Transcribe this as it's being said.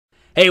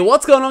Hey,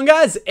 what's going on,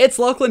 guys? It's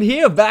Lachlan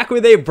here, back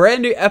with a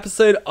brand new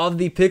episode of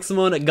the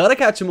Pixelmon Gotta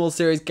Catch 'em All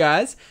series,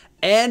 guys.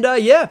 And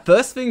yeah,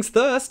 first things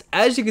first,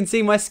 as you can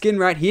see, my skin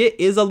right here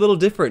is a little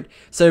different.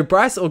 So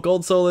Bryce, or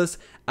Gold Solus,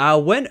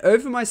 went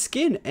over my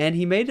skin and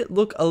he made it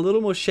look a little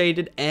more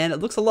shaded, and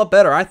it looks a lot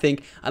better, I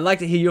think. I'd like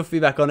to hear your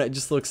feedback on it. It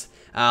just looks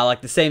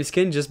like the same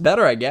skin, just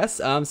better, I guess.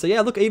 So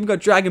yeah, look, I even got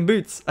dragon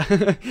boots.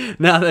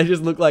 Now they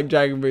just look like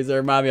dragon boots, they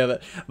remind me of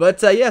it.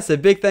 But yeah, so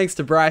big thanks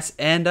to Bryce,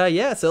 and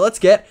yeah, so let's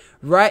get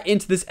right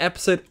into this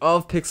episode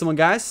of Pixelmon,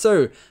 guys.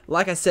 So,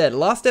 like I said,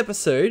 last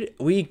episode,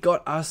 we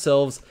got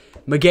ourselves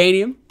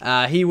Meganium.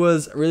 He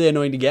was really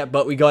annoying to get,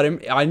 but we got him.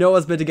 I know I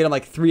was meant to get him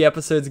like 3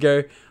 episodes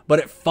ago, but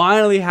it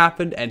finally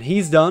happened, and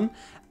he's done.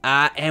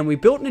 And we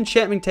built an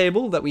enchantment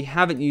table that we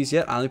haven't used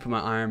yet. I'll only put my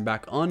iron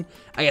back on.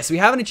 I guess we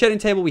have an enchanting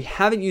table. We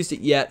haven't used it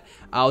yet.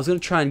 I was going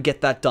to try and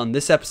get that done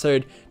this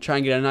episode. Try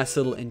and get a nice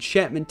little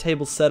enchantment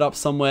table set up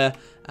somewhere.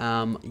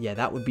 Yeah,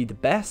 that would be the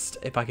best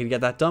if I could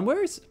get that done.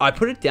 Where is... I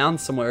put it down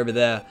somewhere over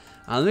there.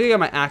 Let me get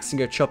my axe and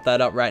go chop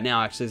that up right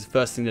now. Actually, it's the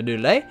first thing to do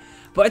today.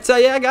 But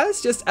yeah,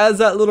 guys, just as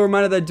that little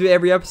reminder that I do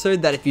every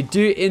episode, that if you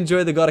do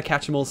enjoy the Gotta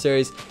Catch 'em All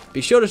series,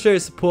 be sure to show your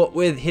support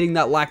with hitting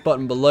that like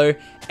button below.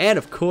 And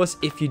of course,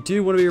 if you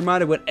do want to be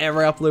reminded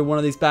whenever I upload one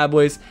of these bad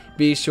boys,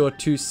 be sure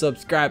to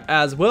subscribe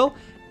as well.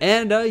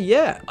 And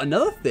yeah,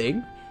 another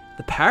thing,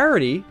 the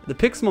parody, the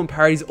Pixelmon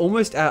parody is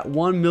almost at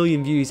 1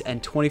 million views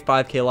and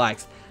 25k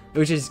likes,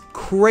 which is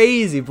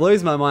crazy,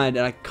 blows my mind,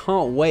 and I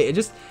can't wait.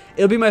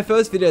 It'll be my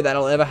first video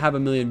that'll ever have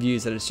 1 million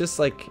views, and it's just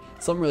like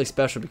something really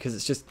special because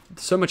it's just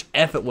so much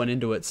effort went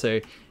into it. So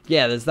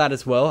yeah, there's that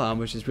as well,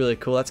 which is really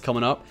cool. That's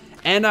coming up.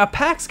 And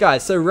packs,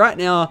 guys. So right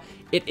now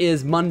it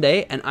is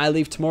Monday, and I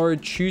leave tomorrow,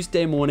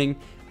 Tuesday morning,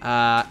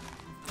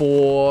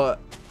 for...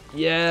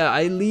 yeah,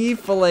 I leave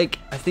for like,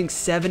 I think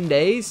 7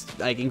 days,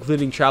 like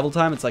including travel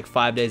time. It's like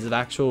 5 days of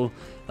actual,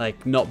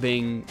 like, not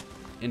being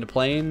in the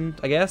plane,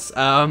 I guess.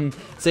 So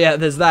yeah,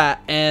 there's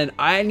that, and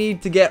I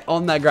need to get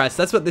on that grind.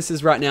 So that's what this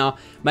is right now.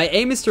 My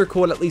aim is to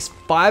record at least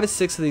 5 or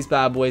 6 of these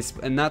bad boys,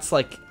 and that's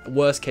like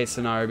worst case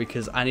scenario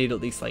because I need at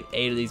least like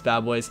 8 of these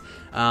bad boys.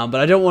 But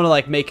I don't want to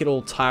like make it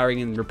all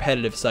tiring and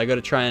repetitive, so I got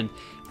to try and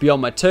be on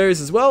my toes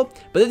as well.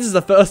 But this is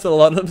the first of a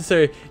lot of them,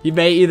 so you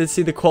may either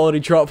see the quality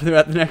drop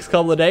throughout the next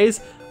couple of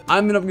days.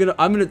 I'm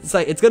gonna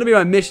say it's gonna be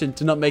my mission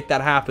to not make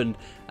that happen.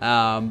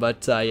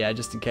 But yeah,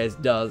 just in case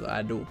it does,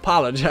 I do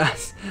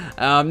apologize.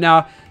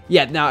 Now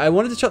I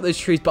wanted to chop those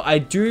trees, but I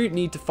do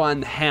need to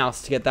find the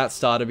house to get that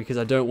started because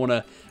I don't want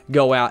to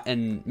go out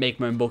and make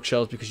my own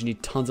bookshelves because you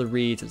need tons of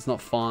reeds. It's not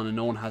fun, and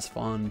no one has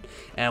fun.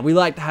 And we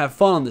like to have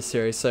fun on this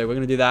series, so we're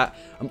gonna do that.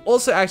 I'm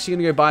also actually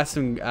gonna go buy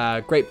some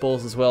great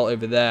balls as well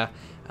over there.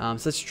 So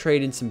let's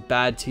trade in some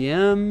bad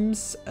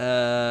TMs.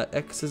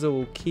 X's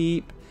will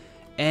keep.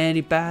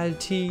 Any bad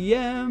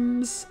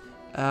TMs?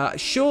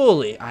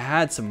 Surely I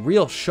had some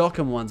real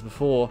shocking ones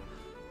before.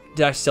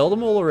 Did I sell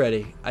them all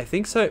already? I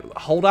think so.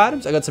 Hold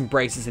items? I got some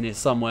braces in here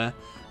somewhere.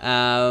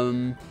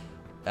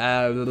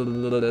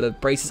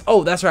 Braces.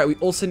 Oh, that's right. We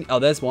also... oh,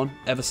 there's one.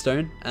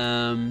 Everstone.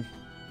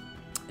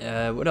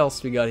 What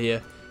else we got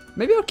here?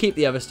 Maybe I'll keep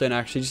the Everstone,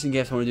 actually, just in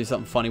case I want to do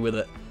something funny with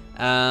it.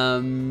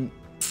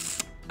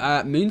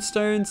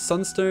 Moonstone,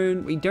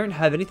 Sunstone. We don't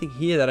have anything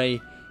here that I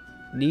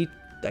need...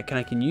 that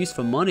I can use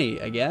for money,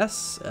 I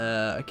guess.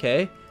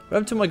 Okay. What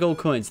happened to my gold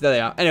coins? There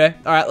they are. Anyway,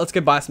 alright, let's go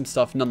buy some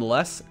stuff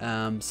nonetheless.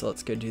 So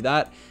let's go do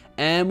that.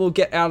 And we'll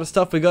get out of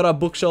stuff. We got our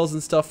bookshelves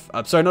and stuff.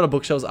 Sorry, not our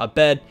bookshelves, our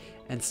bed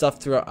and stuff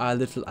through our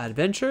little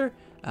adventure.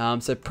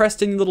 So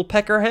Preston, little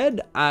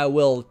peckerhead, I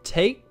will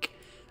take...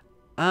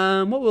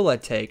 what will I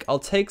take? I'll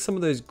take some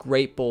of those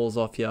great balls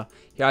off here.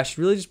 Yeah, I should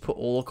really just put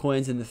all the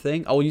coins in the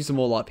thing. I'll use them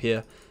all up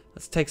here.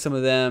 Let's take some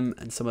of them,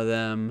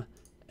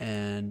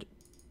 and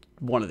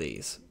one of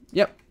these.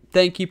 Yep.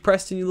 Thank you,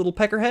 Preston, you little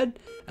peckerhead.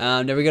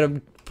 Now we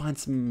gotta find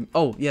some...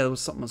 oh, yeah, there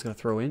was something I was gonna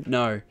throw in.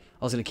 No, I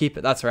was gonna keep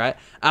it. That's right.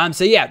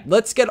 So yeah,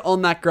 let's get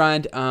on that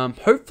grind.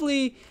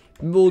 Hopefully,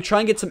 we'll try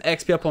and get some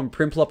XP up on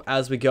Primplop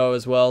as we go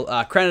as well.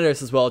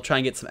 Cranidos as well. Try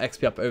and get some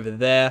XP up over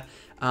there.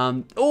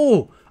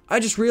 Oh, I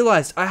just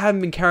realized I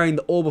haven't been carrying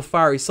the Orb of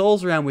Fiery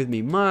Souls around with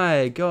me.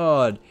 My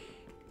God.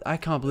 I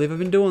can't believe I've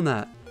been doing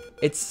that.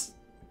 It's...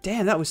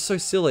 damn, that was so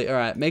silly.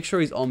 Alright, make sure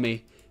he's on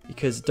me,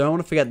 because don't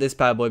want to forget this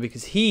bad boy,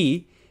 because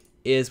he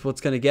is what's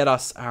going to get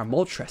us our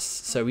Moltres.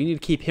 So we need to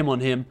keep him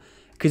on him,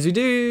 because we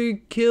do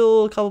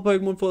kill a couple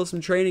Pokemon for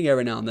some training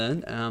every now and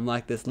then,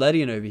 like this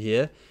Ledian over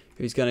here,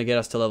 who's going to get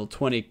us to level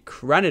 20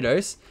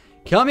 Cranidos.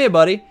 Come here,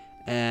 buddy.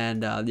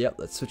 And yep,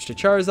 let's switch to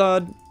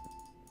Charizard,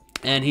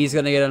 and he's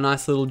going to get a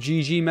nice little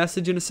GG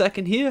message in a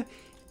second here,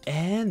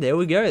 and there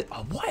we go.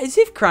 Oh, what as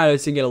if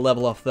Cranidos didn't get a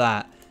level off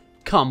that?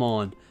 Come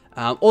on.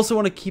 Also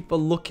want to keep a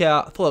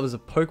lookout. I thought that was a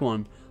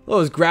Pokemon. I thought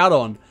it was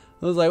Groudon.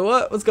 I was like,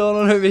 what? What's going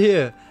on over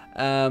here?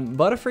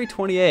 Butterfree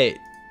 28. Do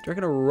you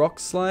reckon a Rock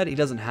Slide? He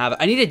doesn't have it.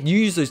 I need to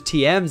use those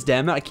TMs,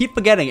 damn it. I keep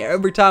forgetting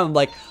every time. I'm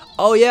like,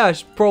 oh yeah, I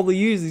should probably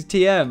use these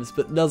TMs,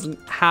 but it doesn't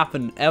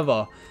happen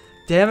ever.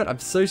 Damn it, I'm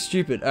so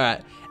stupid.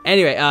 Alright.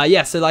 Anyway,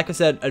 yeah, so like I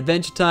said,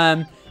 adventure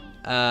time.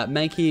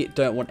 Mankey,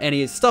 don't want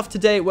any stuff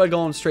today. We're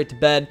going straight to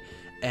bed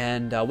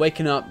and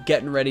waking up,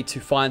 getting ready to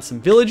find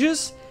some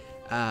villagers.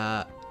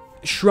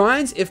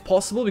 Shrines, if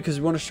possible, because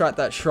we want to start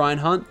that shrine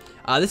hunt.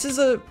 I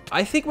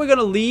think we're going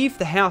to leave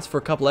the house for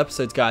a couple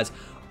episodes, guys.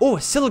 Oh, a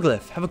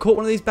Siloglyph. Have I caught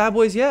one of these bad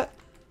boys yet?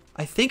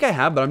 I think I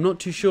have, but I'm not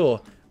too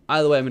sure.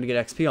 Either way, I'm going to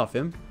get XP off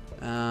him.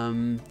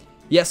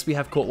 Yes, we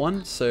have caught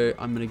one, so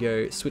I'm going to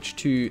go switch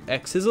to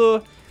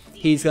X-Scissor.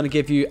 He's going to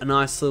give you a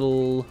nice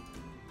little...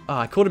 Oh,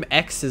 I called him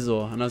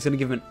X-Scissor, and I was going to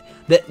give him...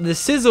 The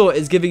Scissor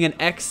is giving an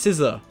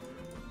X-Scissor.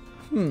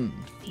 I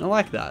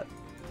like that.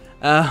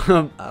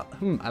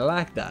 I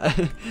like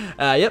that.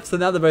 Yep, so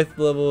now they're both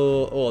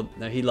level... Oh,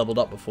 no, he leveled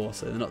up before,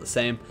 so they're not the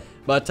same.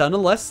 But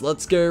nonetheless,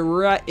 let's go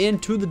right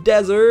into the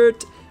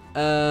desert.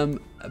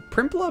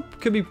 Primpler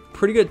could be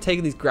pretty good at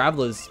taking these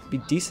Gravelers. Be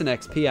decent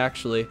XP,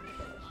 actually.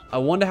 I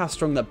wonder how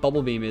strong that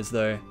Bubble Beam is,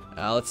 though.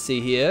 Let's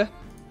see here.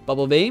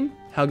 Bubble Beam,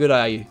 how good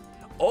are you?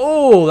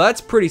 Oh,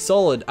 that's pretty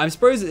solid. I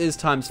suppose it is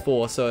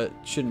 ×4, so it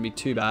shouldn't be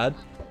too bad.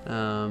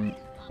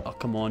 Oh,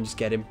 come on, just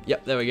get him.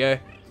 Yep, there we go.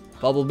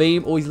 Bubble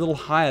Beam. Oh, he's a little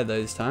higher,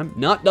 though, this time.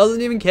 No,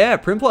 doesn't even care.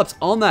 Primplop's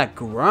on that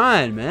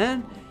grind,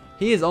 man.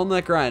 He is on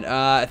that grind.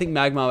 I think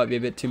Magmar might be a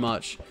bit too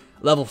much.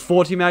 Level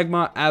 40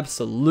 Magmar,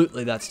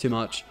 absolutely, that's too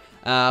much.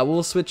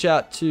 We'll switch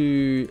out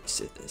to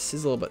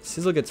Sizzle, but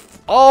Sizzle gets...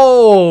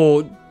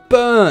 Oh,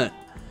 burnt.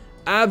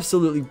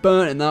 Absolutely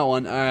burnt in that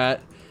one. All right.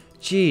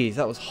 Jeez,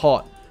 that was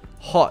hot.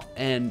 Hot,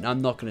 and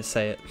I'm not going to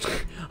say it.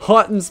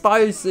 Hot and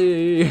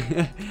spicy.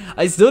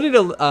 I still need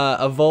to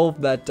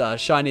evolve that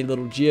shiny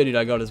little Geodude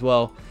I got as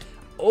well.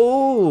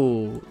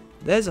 Oh,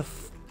 there's a...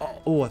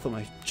 Oh, I thought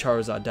my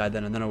Charizard died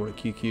then, and then I would have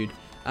QQ'd.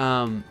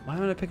 Why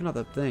am I picking up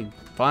that thing?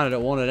 Fine, I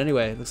don't want it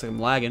anyway. It looks like I'm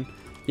lagging.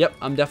 Yep,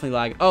 I'm definitely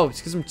lagging. Oh, it's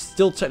because I'm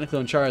still technically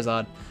on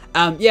Charizard.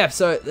 Yeah,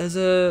 so there's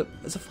a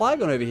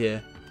Flygon over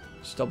here.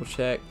 Just double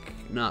check.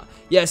 Nah.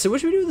 Yeah, so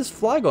what should we do with this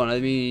Flygon? I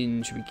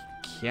mean, should we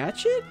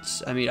catch it?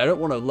 I mean, I don't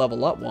want to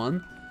level up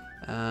one.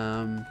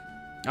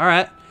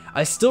 Alright.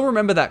 I still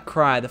remember that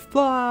cry, the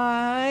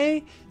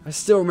fly. I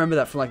still remember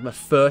that from like my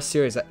first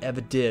series I ever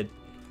did.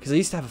 Because I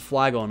used to have a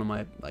Flygon on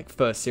my like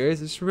first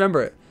series. I just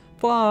remember it.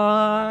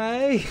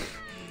 Fly.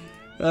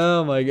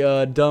 Oh my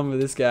god, done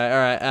with this guy.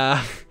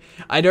 Alright,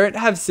 I don't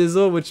have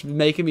Sizzle, which is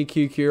making me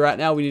QQ right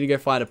now. We need to go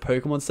find a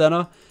Pokemon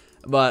Center.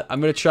 But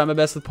I'm going to try my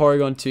best with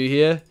Porygon 2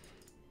 here.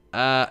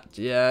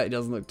 Yeah, he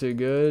doesn't look too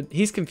good.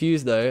 He's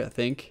confused though, I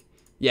think.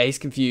 Yeah, he's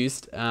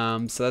confused.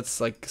 So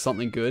that's like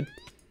something good.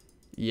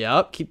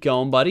 Yep, keep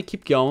going, buddy.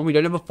 Keep going. We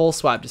don't have a full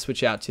swipe to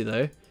switch out to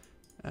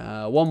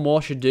though. One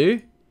more should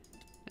do.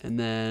 And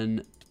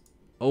then...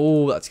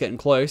 Oh, that's getting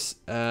close.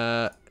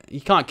 He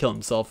can't kill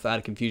himself out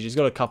of confusion. He's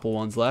got a couple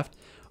ones left.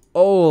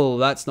 Oh,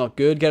 that's not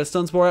good. Get a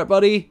stun spore out,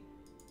 buddy.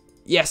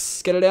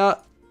 Yes, get it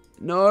out.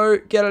 No,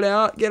 get it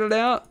out. Get it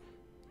out.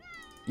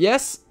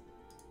 Yes.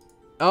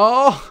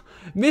 Oh,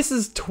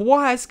 misses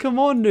twice. Come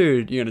on,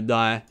 dude. You're gonna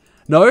die.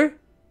 No?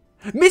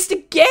 Missed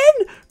again?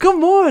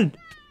 Come on.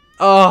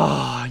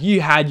 Oh,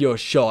 you had your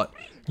shot.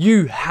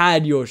 You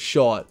had your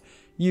shot.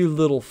 You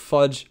little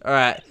fudge.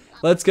 Alright,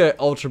 let's go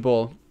Ultra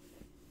Ball.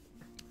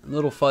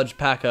 Little Fudge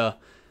Packer.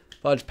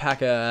 Fudge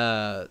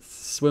Packer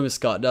Swimmer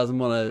Scott doesn't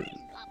want to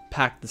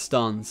pack the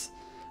stuns.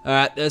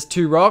 Alright, there's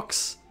 2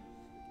 rocks.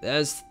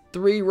 There's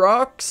 3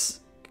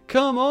 rocks.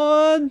 Come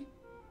on.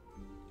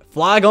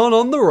 Flygon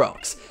on the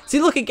rocks. See,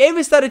 look, it gave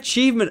us that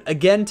achievement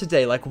again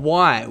today. Like,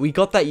 why? We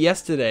got that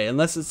yesterday.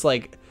 Unless it's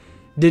like,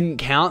 didn't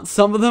count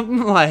some of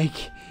them.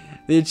 Like,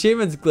 the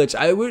achievements glitch.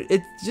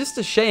 It's just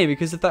a shame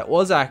because if that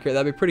was accurate,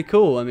 that'd be pretty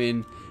cool. I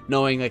mean,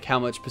 knowing like how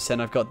much %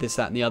 I've got this,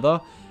 that, and the other.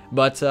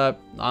 But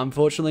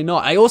unfortunately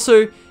not. I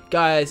also,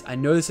 guys, I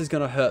know this is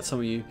going to hurt some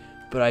of you,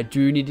 but I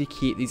do need to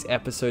keep these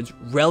episodes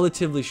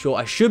relatively short.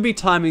 I should be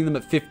timing them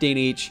at 15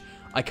 each.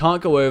 I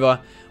can't go over.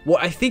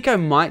 What I think I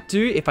might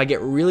do if I get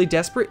really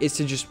desperate is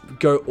to just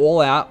go all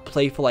out,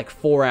 play for like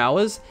 4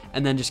 hours,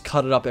 and then just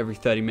cut it up every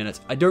 30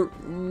 minutes. I don't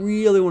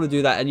really want to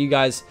do that, and you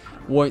guys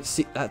won't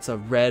see. That's a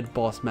red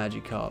boss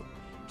Magikarp.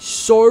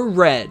 So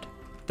red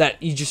that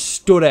he just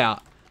stood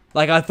out.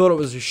 Like I thought it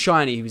was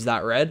shiny, he was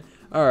that red.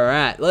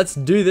 Alright, let's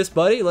do this,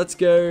 buddy. Let's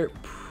go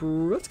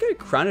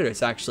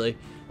Cranidos, actually.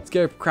 Let's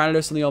go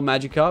Cranidos on the old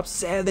Magikarp.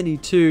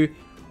 72.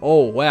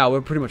 Oh, wow,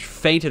 we're pretty much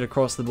fainted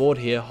across the board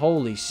here.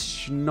 Holy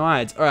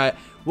schnides. Alright,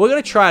 we're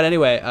going to try it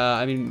anyway.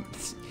 I mean,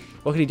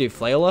 what can he do?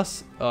 Flail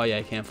us? Oh, yeah,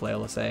 he can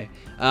flail us, eh?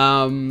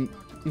 I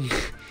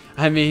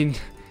mean,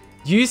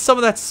 use some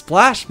of that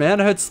Splash, man.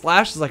 I heard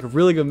Splash is like a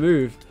really good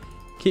move.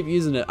 Keep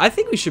using it. I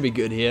think we should be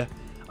good here.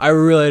 I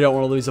really don't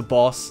want to lose a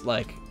boss.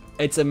 Like,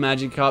 it's a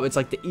Magikarp. It's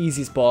like the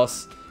easiest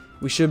boss.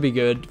 We should be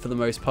good for the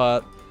most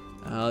part.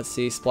 Let's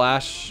see.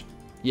 Splash.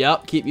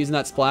 Yep, keep using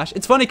that Splash.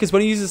 It's funny because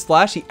when he uses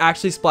Splash, he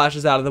actually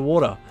splashes out of the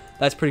water.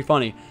 That's pretty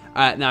funny.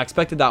 Alright, now I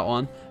expected that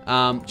one.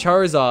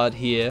 Charizard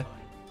here.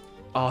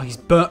 Oh, he's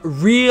burnt.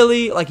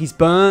 Really? Like, he's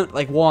burnt?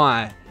 Like,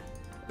 why?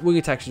 We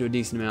could actually do a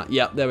decent amount.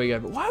 Yep, there we go.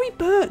 But why are we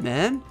burnt,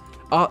 man?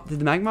 Oh, did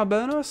the Magmar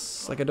burn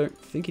us? Like, I don't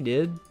think he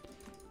did.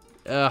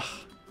 Ugh.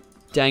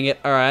 Dang it.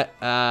 Alright.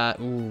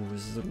 Ooh,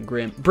 this is looking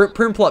grim.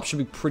 Primplop should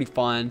be pretty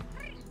fine.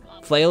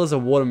 Flail is a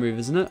water move,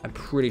 isn't it? I'm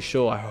pretty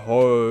sure. I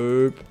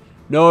hope.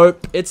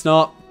 Nope, it's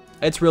not.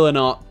 It's really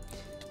not.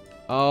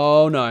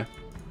 Oh, no.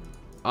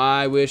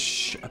 I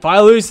wish... If I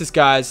lose this,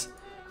 guys,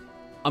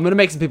 I'm going to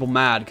make some people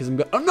mad because I'm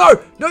going... Oh,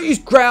 no! Don't use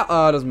ground...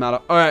 Oh, it doesn't matter.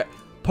 Alright.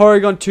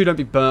 Porygon 2, don't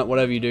be burnt,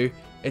 whatever you do.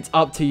 It's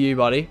up to you,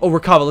 buddy. Oh,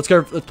 recover. Let's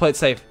go. Let's play it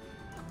safe.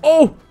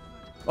 Oh!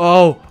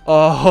 Oh!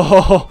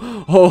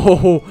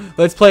 Oh!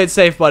 Let's play it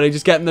safe, buddy.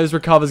 Just getting those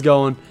recovers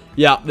going.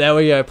 Yeah, there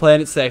we go.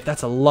 Playing it safe.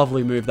 That's a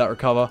lovely move, that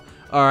recover.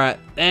 Alright.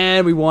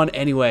 And we won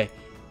anyway.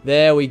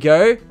 There we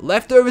go.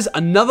 Leftovers,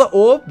 another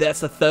orb.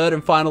 That's the third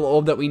and final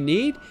orb that we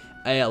need.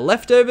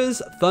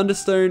 Leftovers,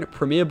 Thunderstone,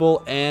 Premier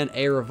Ball, and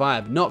a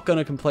Revive. Not going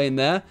to complain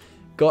there.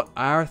 Got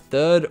our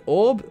third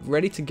orb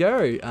ready to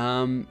go.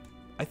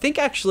 I think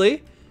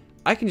actually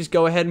I can just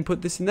go ahead and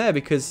put this in there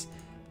because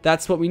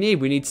that's what we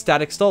need. We need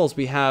static stalls.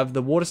 We have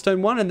the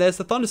Waterstone one and there's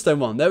the Thunderstone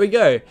one. There we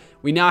go.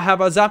 We now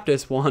have our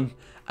Zapdos one.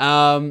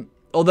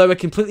 Although we're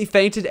completely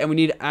fainted and we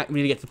need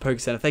to get to the Poke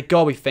Center. Thank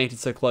God we fainted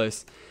so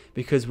close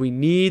because we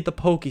need the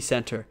Poke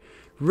Center.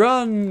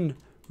 Run!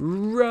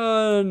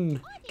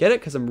 Run! Get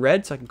it? Because I'm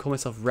red, so I can call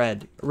myself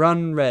Red.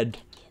 Run, Red.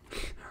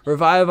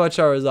 Revive our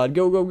Charizard.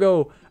 Go, go,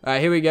 go. Alright,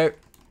 here we go.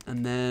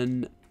 And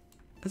then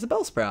there's a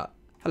Bellsprout.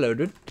 Hello,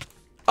 dude.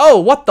 Oh,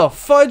 what the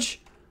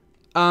fudge?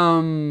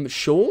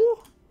 Sure?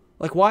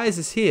 Like, why is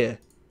this here?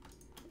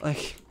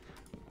 Like,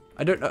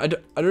 I don't know. I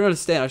don't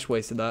understand. I just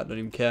wasted that. Don't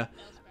even care.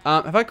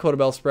 Have I caught a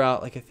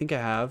Bellsprout? Like, I think I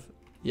have.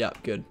 Yeah,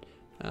 good.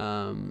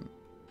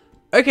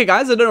 Okay,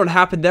 guys, I don't know what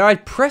happened there. I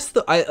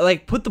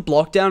put the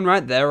block down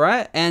right there,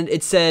 right? And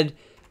it said,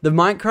 the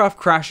Minecraft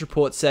crash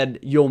report said,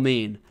 you're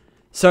mean.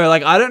 So,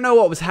 like, I don't know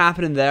what was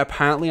happening there.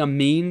 Apparently, I'm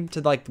mean to,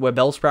 like, where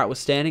Bellsprout was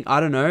standing. I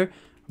don't know.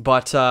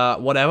 But,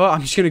 whatever.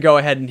 I'm just going to go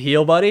ahead and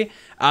heal, buddy.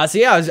 So,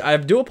 yeah, I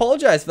do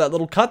apologize for that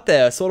little cut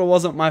there. It sort of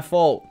wasn't my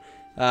fault.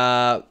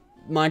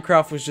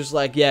 Minecraft was just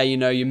like, yeah, you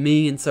know, you're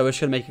mean, so we're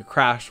just going to make you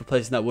crash,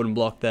 replacing that wooden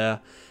block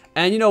there.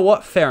 And you know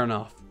what? Fair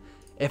enough.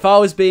 If I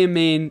was being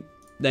mean,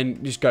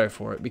 then just go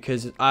for it,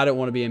 because I don't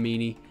want to be a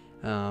meanie.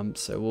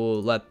 So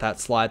we'll let that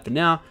slide for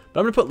now. But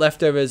I'm going to put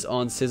leftovers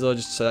on Sizzle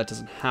just so that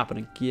doesn't happen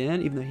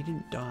again, even though he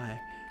didn't die.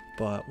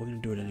 But we're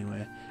going to do it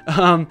anyway.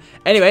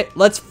 Anyway,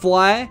 let's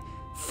fly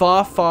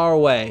far, far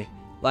away.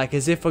 Like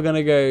as if we're going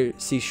to go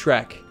see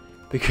Shrek.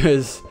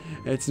 Because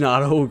it's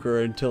not Ogre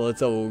until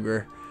it's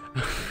Ogre.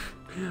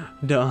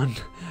 Done.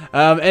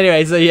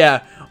 Anyway, so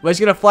yeah. We're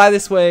just going to fly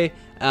this way. Is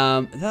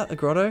that a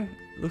grotto?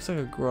 Looks like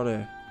a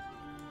grotto.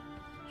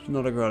 It's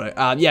not a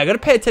grotto. Yeah, I got to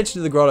pay attention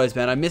to the grottos,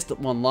 man. I missed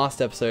one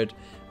last episode.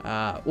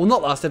 Well,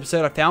 not last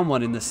episode. I found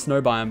one in the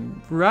snow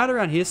biome. Right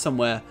around here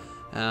somewhere.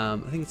 I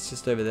think it's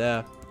just over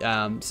there.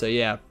 So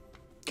yeah.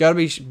 Gotta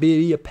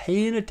be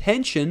paying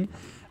attention.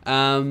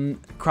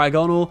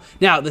 Cryogonal.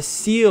 Now, the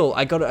seal.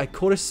 I caught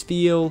a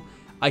Spheal.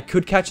 I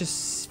could catch a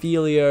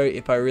Sphelio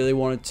if I really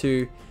wanted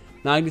to.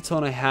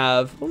 Magneton I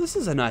have. Well, this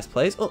is a nice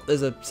place. Oh,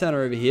 there's a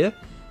center over here.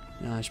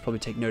 I should probably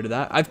take note of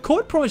that. I've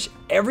caught pretty much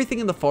everything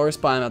in the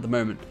forest biome at the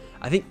moment.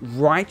 I think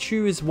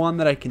Raichu is one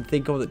that I can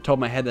think of at the top of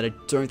my head that I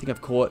don't think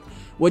I've caught.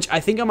 Which I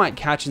think I might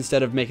catch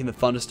instead of making the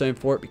Thunderstone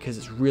for it because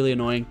it's really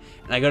annoying.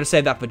 And I gotta say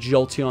that for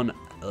Jolteon.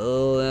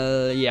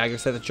 Yeah, I gotta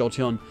say that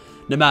Jolteon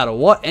no matter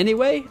what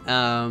anyway.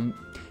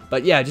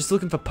 But yeah, just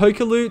looking for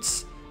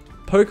Pokeloots,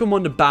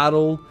 Pokemon to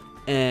battle,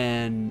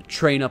 and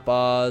train up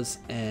ours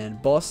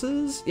and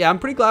bosses. Yeah, I'm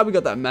pretty glad we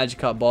got that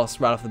Magikarp boss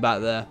right off the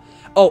bat there.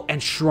 Oh,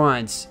 and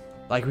shrines.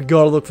 Like, we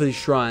gotta look for these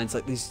shrines.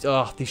 Like, these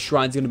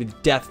shrines are gonna be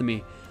the death of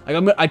me.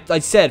 Like, I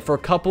said, for a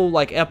couple,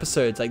 like,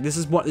 episodes, like, this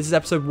is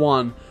episode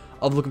 1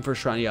 of looking for a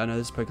shrine. Yeah, I know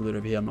there's a Pokeloot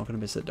over here. I'm not gonna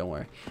miss it, don't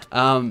worry.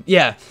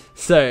 Yeah,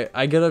 so,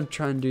 I gotta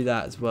try and do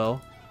that as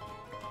well.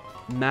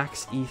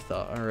 Max Ether,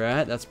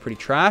 alright, that's pretty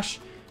trash.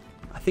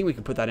 I think we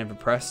can put that in for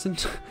Preston.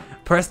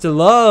 Preston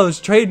loves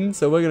trading,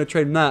 so we're gonna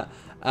trade him that.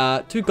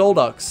 2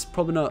 Golducks,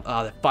 probably not.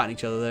 Oh, they're fighting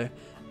each other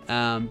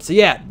though. So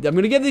yeah, I'm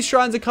gonna give these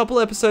shrines a couple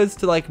episodes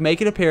to like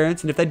make an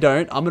appearance, and if they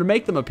don't, I'm gonna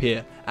make them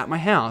appear at my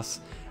house.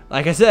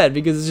 Like I said,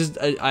 because it's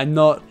just I'm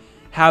not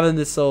having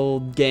this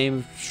old game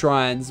of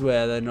shrines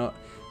where they're not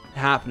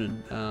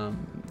happening.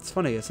 It's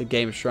funny, it's a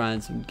Game of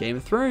Shrines and Game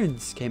of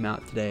Thrones came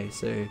out today,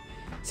 so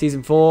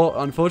season 4.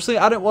 Unfortunately,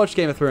 I don't watch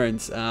Game of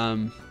Thrones,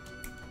 but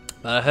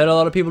I heard a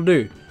lot of people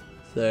do.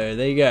 So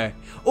there you go.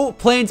 Oh,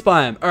 Plains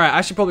biome. All right,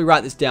 I should probably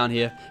write this down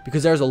here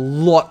because there's a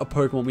lot of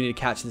Pokemon we need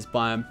to catch in this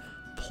biome.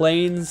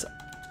 Plains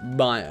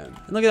biome.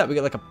 And look at that, we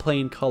got like a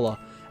plain color.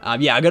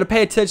 Yeah, I got to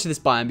pay attention to this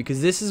biome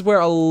because this is where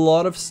a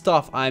lot of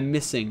stuff I'm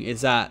missing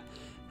is at.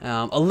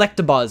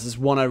 Electabuzz is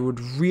one I would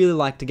really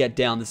like to get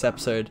down this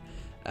episode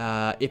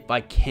if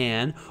I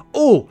can.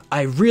 Oh,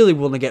 I really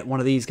want to get one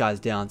of these guys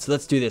down. So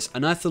let's do this. A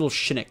nice little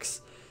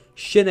Shinx.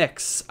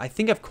 Shinx. I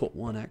think I've caught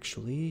one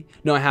actually.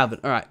 No, I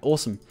haven't. All right,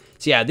 awesome.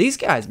 So yeah, these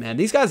guys, man,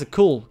 these guys are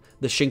cool.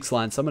 The Shinx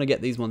line. So I'm gonna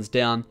get these ones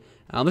down.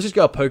 Let's just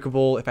go a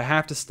Pokeball. If I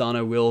have to stun,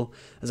 I will.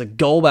 There's a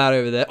Golbat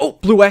over there. Oh,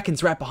 Blue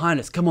Ekans right behind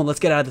us. Come on, let's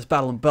get out of this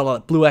battle and battle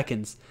Blue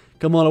Ekans.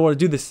 Come on, I want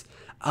to do this.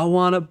 I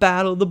wanna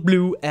battle the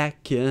blue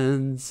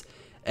Ekans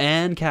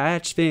and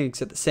catch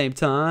Sphinx at the same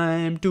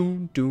time.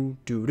 Doo doo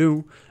doo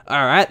doo.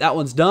 Alright, that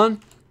one's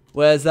done.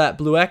 Where's that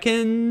blue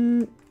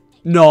Ekan?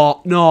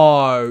 No,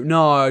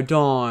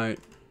 don't.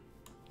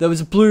 There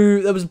was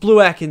blue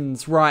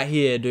Ekans right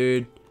here,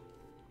 dude.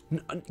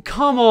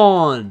 Come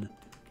on.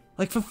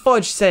 Like, for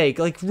fudge's sake,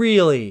 like,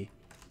 really?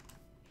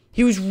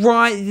 He was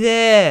right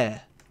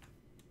there.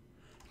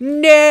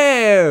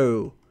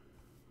 No.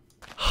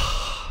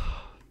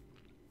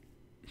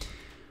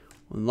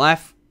 When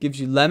life gives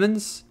you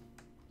lemons,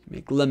 you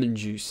make lemon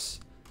juice.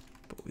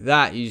 But with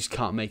that, you just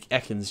can't make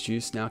Ekans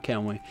juice now,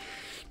 can we?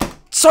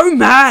 So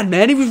mad,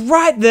 man. He was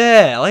right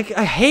there. Like,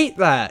 I hate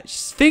that.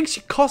 Sphinx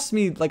cost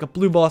me, like, a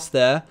blue boss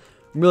there.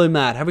 I'm really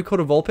mad. Have we caught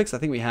a Vulpix? I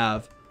think we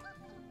have.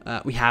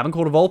 We haven't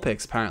caught a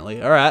Vulpix,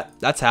 apparently. Alright,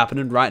 that's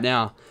happening right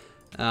now.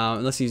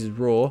 Unless he uses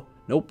Raw.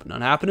 Nope,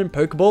 not happening.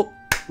 Pokeball.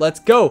 Let's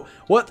go.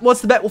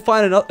 What's the bet? We'll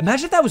find another.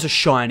 Imagine if that was a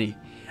shiny.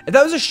 If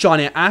that was a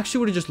shiny, I actually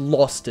would have just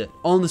lost it.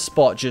 On the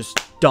spot, just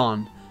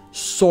done.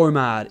 So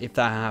mad if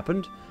that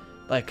happened.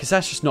 Like, because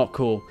that's just not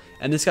cool.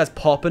 And this guy's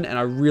popping, and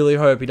I really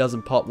hope he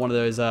doesn't pop one of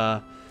those,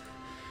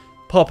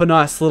 pop a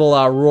nice little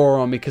roar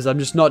on me, because I'm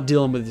just not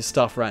dealing with this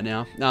stuff right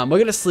now. We're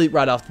going to sleep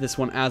right after this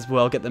one as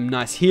well. Get them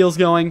nice heals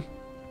going.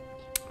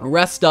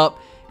 Rest up,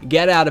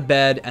 get out of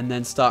bed, and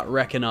then start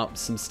wrecking up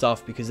some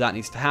stuff, because that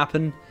needs to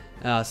happen.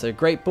 So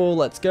Great Ball,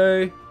 let's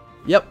go.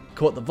 Yep,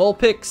 caught the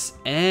Vulpix,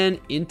 and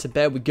into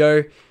bed we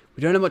go.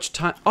 We don't have much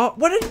time. Oh,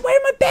 where did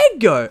my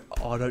bed go?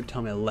 Oh, don't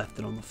tell me I left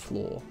it on the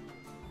floor.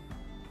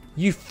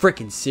 You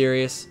freaking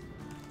serious?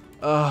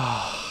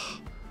 Oh,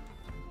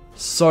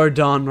 so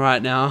done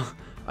right now.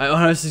 I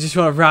honestly just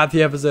want to wrap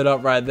the episode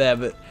up right there,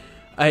 but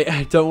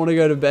I don't want to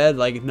go to bed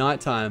like at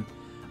nighttime.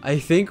 I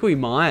think we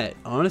might,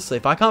 honestly.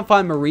 If I can't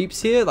find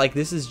Mareeps here, like,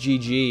 this is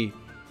GG.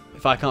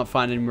 If I can't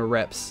find any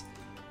Mareeps.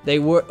 They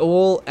were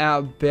all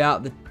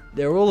about the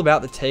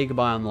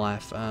Takerbyon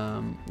life.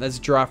 There's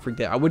a Giraffe Freak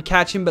there. I would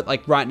catch him, but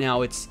like right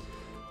now it's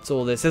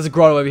all this. There's a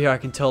grotto over here, I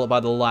can tell it by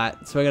the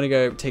light. So we're gonna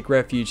go take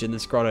refuge in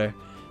this grotto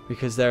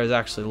because there is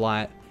actually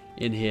light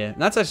in here.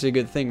 And that's actually a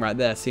good thing right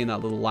there, seeing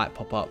that little light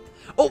pop up.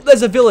 Oh,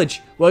 there's a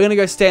village. We're gonna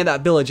go stay in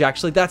that village,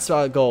 actually. That's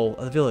our goal,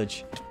 the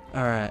village.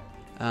 Alright.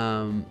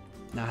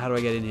 Now how do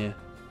I get in here?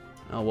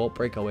 Oh well,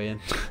 break our way in.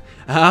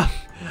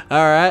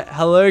 Alright,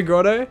 hello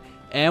grotto.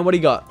 And what do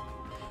you got?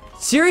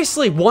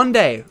 Seriously, one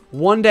day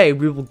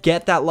we will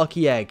get that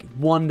lucky egg.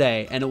 One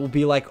day, and it will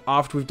be like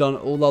after we've done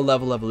all our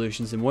level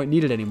evolutions and won't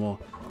need it anymore.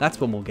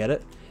 That's when we'll get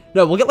it.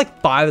 No, we'll get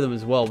like 5 of them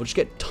as well. We'll just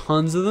get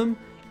tons of them,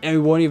 and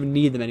we won't even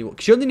need them anymore.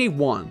 Because you only need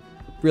 1,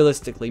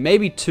 realistically.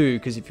 Maybe 2,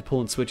 because if you're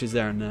pulling switches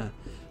there and there.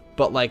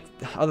 But like,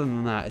 other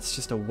than that, it's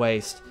just a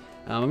waste.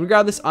 I'm going to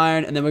grab this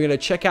iron, and then we're going to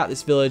check out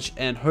this village,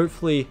 and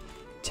hopefully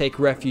take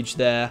refuge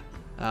there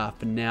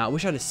for now. I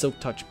wish I had a Silk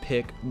Touch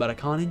pick, but I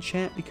can't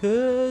enchant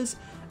because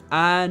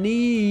I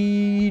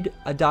need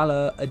a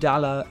dollar.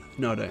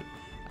 No, I don't.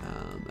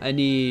 I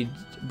need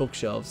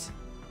bookshelves.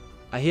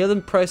 I hear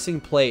them pressing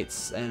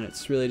plates, and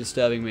it's really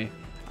disturbing me.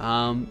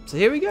 So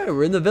here we go.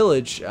 We're in the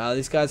village.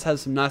 These guys have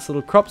some nice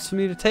little crops for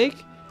me to take.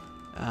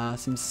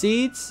 Some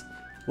seeds.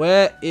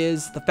 Where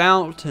is the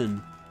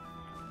fountain?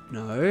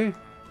 No.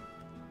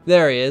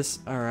 There he is.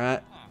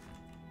 Alright.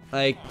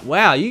 Like,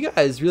 wow, you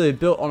guys really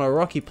built on a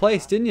rocky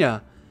place, didn't ya?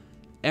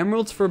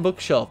 Emeralds for a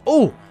bookshelf.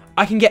 Oh!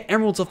 I can get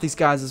emeralds off these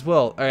guys as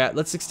well. Alright,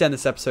 let's extend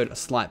this episode a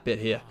slight bit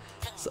here.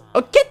 So,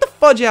 oh, get the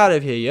fudge out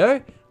of here,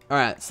 yo!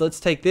 Alright, so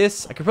let's take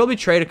this. I could probably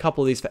trade a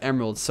couple of these for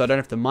emeralds, so I don't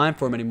have to mine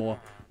for them anymore.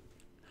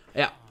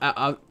 Yeah,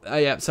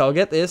 yeah, so I'll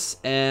get this,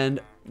 and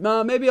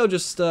maybe I'll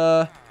just,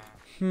 there's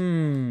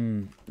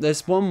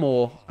one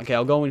more. Okay,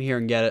 I'll go in here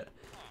and get it.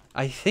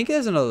 I think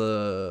there's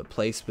another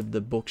place with the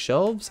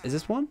bookshelves. Is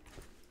this one?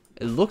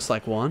 It looks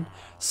like one.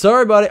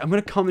 Sorry, buddy. I'm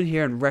going to come in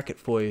here and wreck it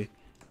for you.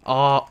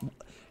 Oh,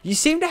 you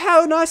seem to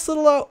have a nice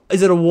little...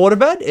 is it a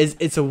waterbed?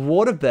 It's a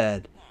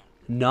waterbed.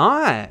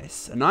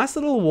 Nice. A nice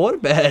little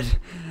waterbed.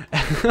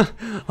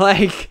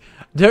 Like,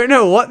 don't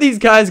know what these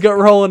guys got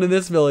rolling in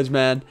this village,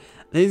 man.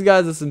 These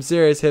guys are some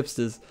serious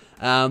hipsters.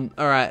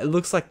 Alright, it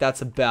looks like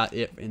that's about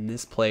it in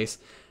this place.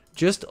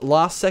 Just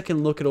last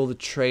second look at all the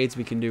trades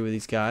we can do with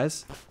these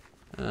guys.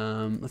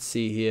 Let's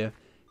see here.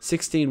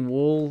 16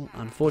 wool.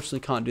 Unfortunately,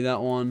 can't do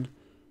that one.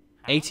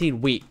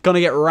 18 wheat. Gonna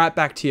get right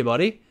back to you,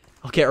 buddy.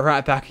 I'll get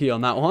right back to you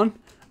on that one.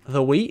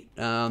 The wheat.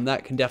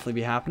 That can definitely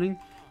be happening.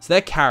 So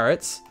they're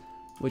carrots,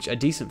 which are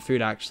decent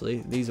food,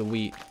 actually. These are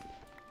wheat.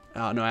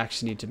 No, I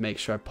actually need to make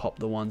sure I pop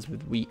the ones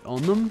with wheat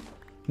on them.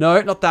 No,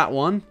 not that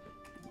one.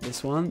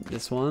 This one.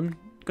 This one.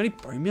 Got any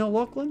bone meal,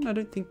 Lachlan? I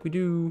don't think we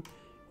do.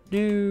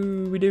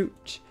 No, we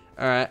don't.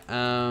 Alright,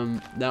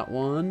 that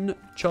one.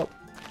 Chop,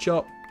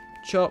 chop,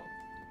 chop,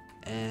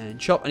 and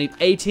chop. I need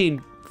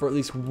 18 for at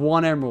least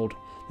 1 emerald.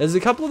 There's a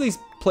couple of these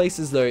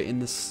places though in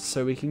this,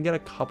 so we can get a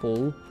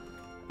couple.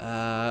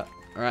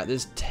 Alright,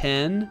 there's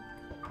 10.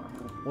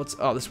 What's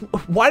this?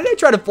 Why did I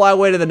try to fly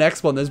away to the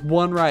next one? There's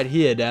one right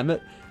here, damn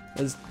it.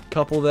 There's a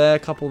couple there,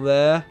 couple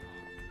there.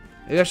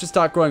 Maybe I should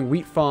start growing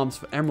wheat farms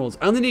for emeralds.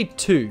 I only need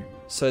 2,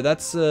 So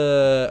that's,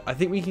 I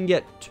think we can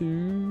get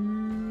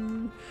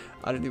 2.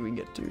 I don't think we can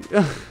get 2.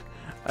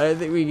 I don't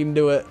think we can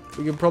do it.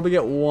 We can probably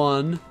get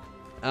 1.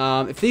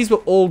 If these were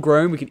all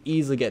grown, we could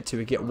easily get 2.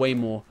 We could get way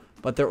more.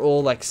 But they're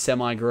all like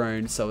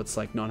semi-grown, so it's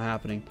like not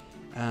happening.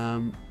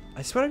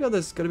 I swear to God,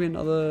 there's got to be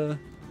another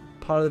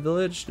part of the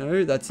village.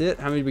 No, that's it.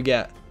 How many did we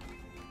get?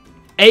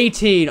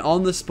 18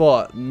 on the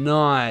spot.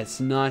 Nice,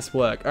 nice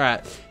work. All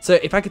right, so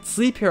if I could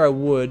sleep here, I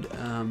would.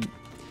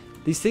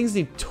 These things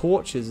need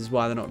torches, is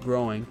why they're not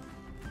growing.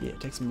 Yeah,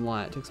 take some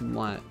light. Take some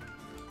light.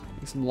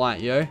 Take some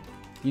light, yo.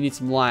 You need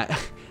some light. I'm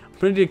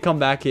gonna need to come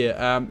back here.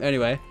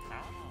 Anyway.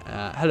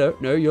 Hello.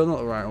 No, you're not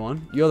the right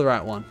one. You're the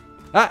right one.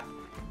 Ah!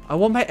 I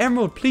want my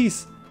emerald,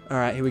 please. All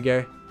right, here we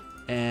go.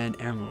 And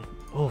emerald.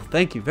 Oh,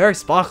 thank you. Very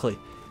sparkly.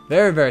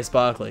 Very, very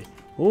sparkly.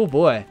 Oh,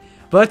 boy.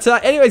 But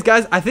anyways,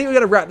 guys, I think we're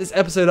going to wrap this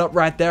episode up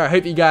right there. I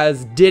hope you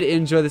guys did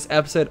enjoy this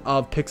episode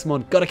of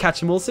Pixelmon Gotta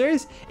Catch 'Em All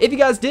series. If you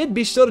guys did,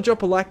 be sure to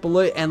drop a like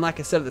below. And like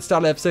I said at the start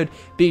of the episode,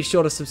 be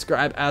sure to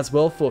subscribe as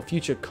well for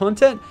future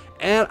content.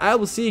 And I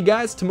will see you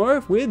guys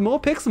tomorrow with more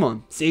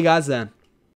Pixelmon. See you guys then.